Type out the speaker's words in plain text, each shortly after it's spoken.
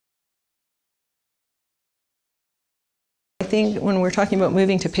think when we're talking about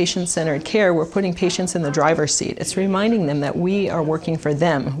moving to patient-centered care, we're putting patients in the driver's seat. It's reminding them that we are working for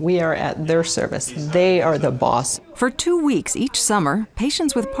them. We are at their service. They are the boss. For 2 weeks each summer,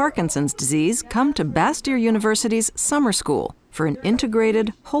 patients with Parkinson's disease come to Bastyr University's summer school for an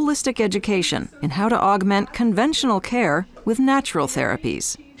integrated, holistic education in how to augment conventional care with natural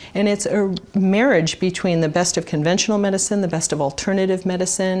therapies. And it's a marriage between the best of conventional medicine, the best of alternative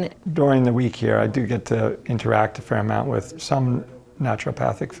medicine. During the week here, I do get to interact a fair amount with some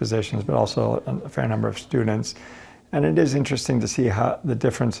naturopathic physicians, but also a fair number of students. And it is interesting to see how the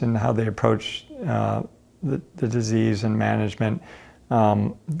difference in how they approach the disease and management.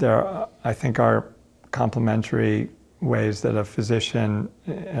 There, I think, are complementary ways that a physician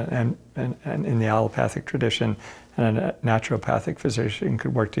and in the allopathic tradition and a naturopathic physician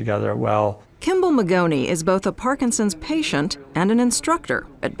could work together well. Kimball Magoni is both a Parkinson's patient and an instructor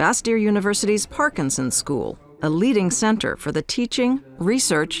at Bastyr University's Parkinson's School, a leading center for the teaching,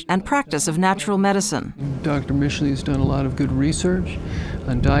 research, and practice of natural medicine. Dr. Mishley has done a lot of good research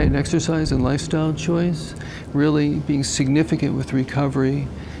on diet and exercise and lifestyle choice, really being significant with recovery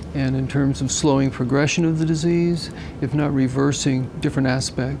and in terms of slowing progression of the disease, if not reversing different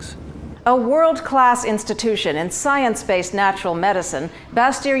aspects. A world-class institution in science-based natural medicine,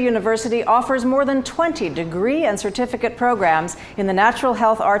 Bastyr University offers more than 20 degree and certificate programs in the natural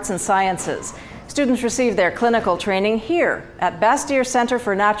health arts and sciences. Students receive their clinical training here at Bastyr Center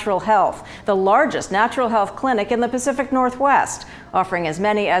for Natural Health, the largest natural health clinic in the Pacific Northwest, offering as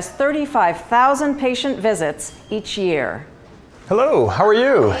many as 35,000 patient visits each year. Hello, how are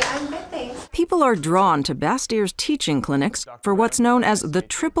you? Hey, I'm good, thanks. People are drawn to Bastyr's teaching clinics for what's known as the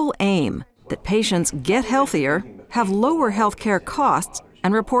triple aim, that patients get healthier, have lower healthcare costs,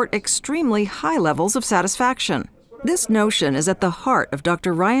 and report extremely high levels of satisfaction. This notion is at the heart of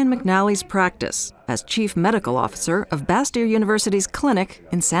Dr. Ryan McNally's practice as Chief Medical Officer of Bastyr University's clinic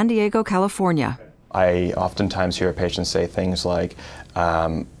in San Diego, California. I oftentimes hear patients say things like,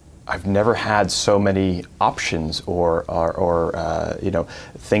 I've never had so many options or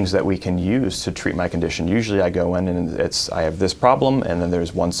things that we can use to treat my condition. Usually I go in and I have this problem and then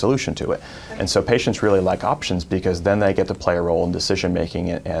there's one solution to it. And so patients really like options because then they get to play a role in decision making,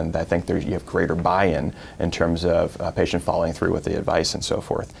 and I think you have greater buy-in in terms of a patient following through with the advice and so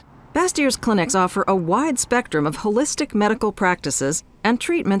forth. Bastyr's clinics offer a wide spectrum of holistic medical practices and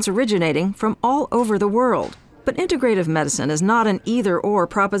treatments originating from all over the world. But integrative medicine is not an either-or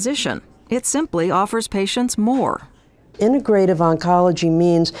proposition. It simply offers patients more. Integrative oncology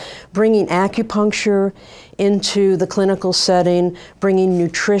means bringing acupuncture into the clinical setting, bringing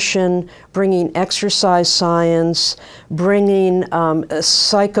nutrition, bringing exercise science, bringing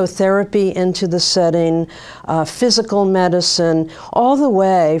psychotherapy into the setting, physical medicine, all the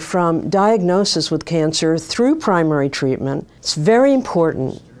way from diagnosis with cancer through primary treatment. It's very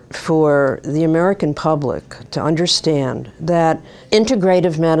important for the American public to understand that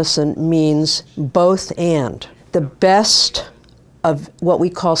integrative medicine means both and. The best of what we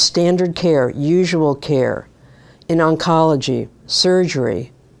call standard care, usual care, in oncology,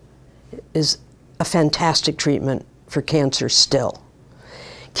 surgery, is a fantastic treatment for cancer still.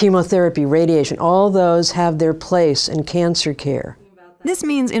 Chemotherapy, radiation, all those have their place in cancer care. This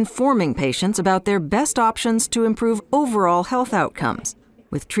means informing patients about their best options to improve overall health outcomes,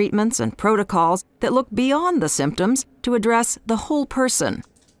 with treatments and protocols that look beyond the symptoms to address the whole person.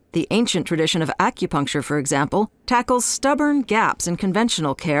 The ancient tradition of acupuncture, for example, tackles stubborn gaps in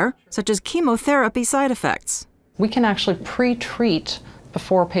conventional care, such as chemotherapy side effects. We can actually pre-treat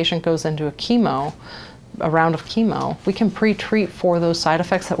before a patient goes into a round of chemo. We can pre-treat for those side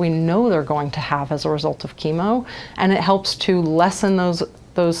effects that we know they're going to have as a result of chemo, and it helps to lessen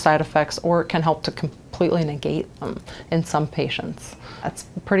those side effects, or it can help to completely negate them in some patients. That's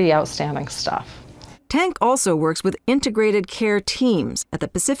pretty outstanding stuff. Tank also works with integrated care teams at the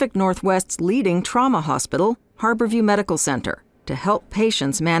Pacific Northwest's leading trauma hospital, Harborview Medical Center, to help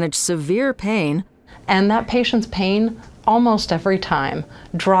patients manage severe pain. And that patient's pain, almost every time,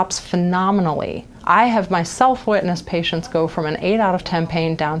 drops phenomenally. I have myself witnessed patients go from an 8 out of 10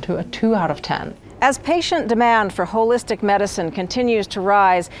 pain down to a 2 out of 10. As patient demand for holistic medicine continues to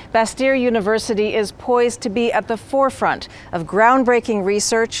rise, Bastyr University is poised to be at the forefront of groundbreaking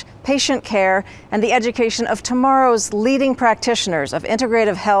research, patient care, and the education of tomorrow's leading practitioners of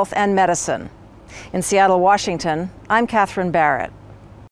integrative health and medicine. In Seattle, Washington, I'm Katherine Barrett.